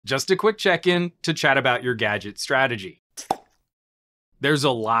Just a quick check-in to chat about your gadget strategy. There's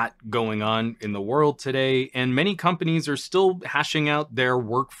a lot going on in the world today, and many companies are still hashing out their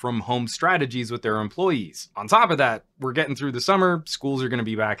work from home strategies with their employees. On top of that, we're getting through the summer, schools are going to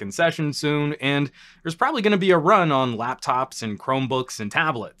be back in session soon, and there's probably going to be a run on laptops and Chromebooks and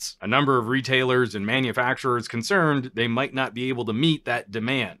tablets. A number of retailers and manufacturers concerned they might not be able to meet that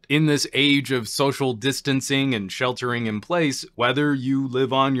demand. In this age of social distancing and sheltering in place, whether you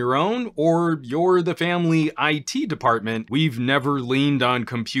live on your own or you're the family IT department, we've never leaned on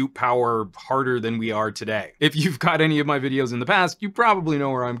compute power harder than we are today. If you've got any of my videos in the past, you probably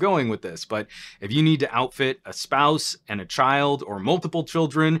know where I'm going with this, but if you need to outfit a spouse and a child or multiple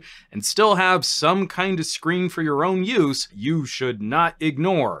children and still have some kind of screen for your own use, you should not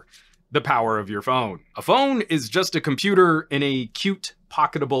ignore the power of your phone. A phone is just a computer in a cute,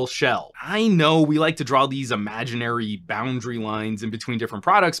 pocketable shell. I know we like to draw these imaginary boundary lines in between different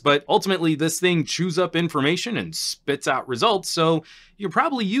products, but ultimately this thing chews up information and spits out results, so you'll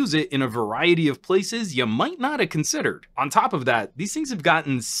probably use it in a variety of places you might not have considered. On top of that, these things have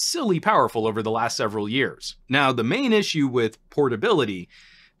gotten silly powerful over the last several years. Now, the main issue with portability,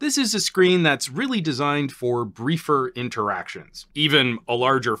 this is a screen that's really designed for briefer interactions. Even a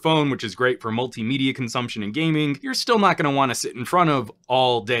larger phone, which is great for multimedia consumption and gaming, you're still not going to want to sit in front of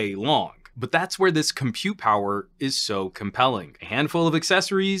all day long. But that's where this compute power is so compelling. A handful of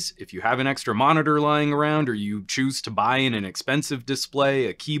accessories, if you have an extra monitor lying around or you choose to buy an inexpensive display,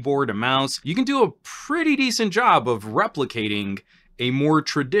 a keyboard, a mouse, you can do a pretty decent job of replicating a more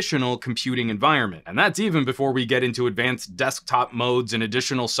traditional computing environment. And that's even before we get into advanced desktop modes and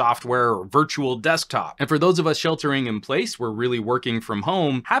additional software or virtual desktop. And for those of us sheltering in place, we're really working from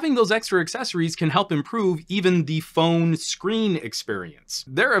home, having those extra accessories can help improve even the phone screen experience.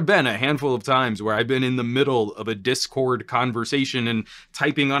 There have been a handful of times where I've been in the middle of a Discord conversation and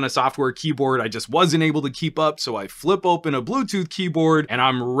typing on a software keyboard, I just wasn't able to keep up, so I flip open a Bluetooth keyboard and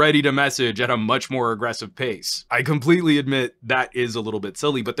I'm ready to message at a much more aggressive pace. I completely admit that is a little bit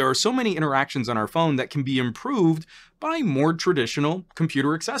silly, but there are so many interactions on our phone that can be improved by more traditional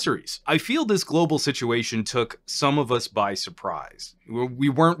computer accessories. I feel this global situation took some of us by surprise. We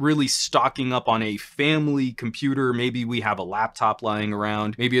weren't really stocking up on a family computer. Maybe we have a laptop lying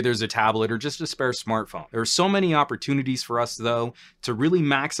around, maybe there's a tablet or just a spare smartphone. There are so many opportunities for us though to really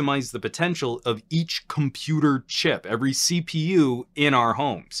maximize the potential of each computer chip, every CPU in our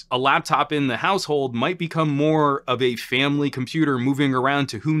homes. A laptop in the household might become more of a family computer moving around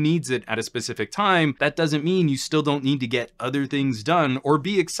to who needs it at a specific time. That doesn't mean you still don't need to get other things done or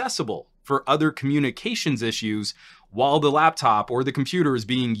be accessible for other communications issues while the laptop or the computer is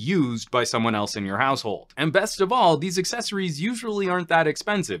being used by someone else in your household. And best of all, these accessories usually aren't that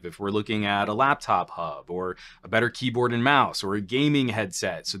expensive if we're looking at a laptop hub or a better keyboard and mouse or a gaming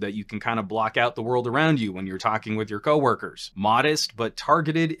headset so that you can kind of block out the world around you when you're talking with your coworkers. Modest but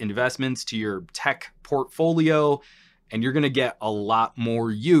targeted investments to your tech portfolio, and you're gonna get a lot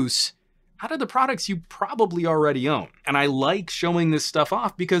more use out of the products you probably already own. And I like showing this stuff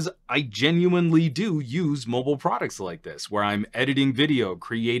off because I genuinely do use mobile products like this, where I'm editing video,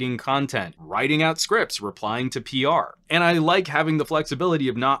 creating content, writing out scripts, replying to PR. And I like having the flexibility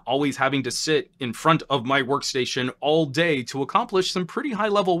of not always having to sit in front of my workstation all day to accomplish some pretty high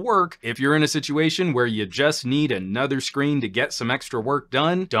level work. If you're in a situation where you just need another screen to get some extra work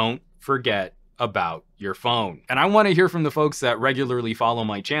done, don't forget about your phone. And I want to hear from the folks that regularly follow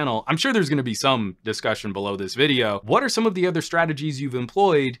my channel. I'm sure there's going to be some discussion below this video. What are some of the other strategies you've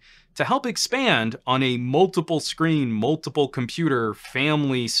employed to help expand on a multiple screen, multiple computer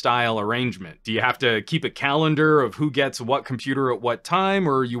family style arrangement? Do you have to keep a calendar of who gets what computer at what time,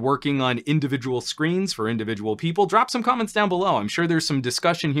 or are you working on individual screens for individual people? Drop some comments down below. I'm sure there's some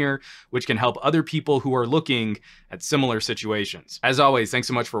discussion here which can help other people who are looking at similar situations. As always, thanks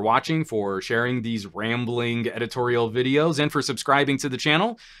so much for watching, for sharing these rambling editorial videos, and for subscribing to the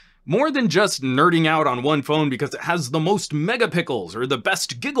channel. More than just nerding out on one phone because it has the most megapixels or the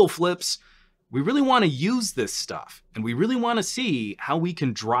best giggle flips, we really want to use this stuff, and we really want to see how we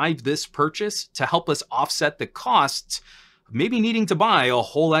can drive this purchase to help us offset the costs of maybe needing to buy a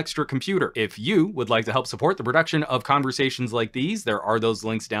whole extra computer. If you would like to help support the production of conversations like these, there are those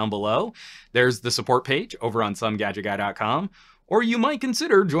links down below. There's the support page over on SomeGadgetGuy.com, or you might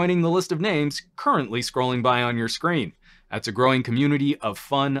consider joining the list of names currently scrolling by on your screen. That's a growing community of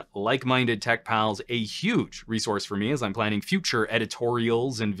fun, like-minded tech pals, a huge resource for me as I'm planning future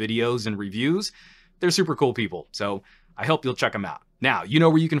editorials and videos and reviews. They're super cool people, so I hope you'll check them out. Now, you know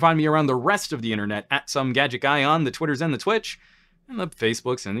where you can find me around the rest of the internet, at SomeGadgetGuy on the Twitters and the Twitch, and the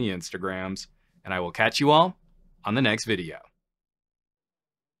Facebooks and the Instagrams. And I will catch you all on the next video.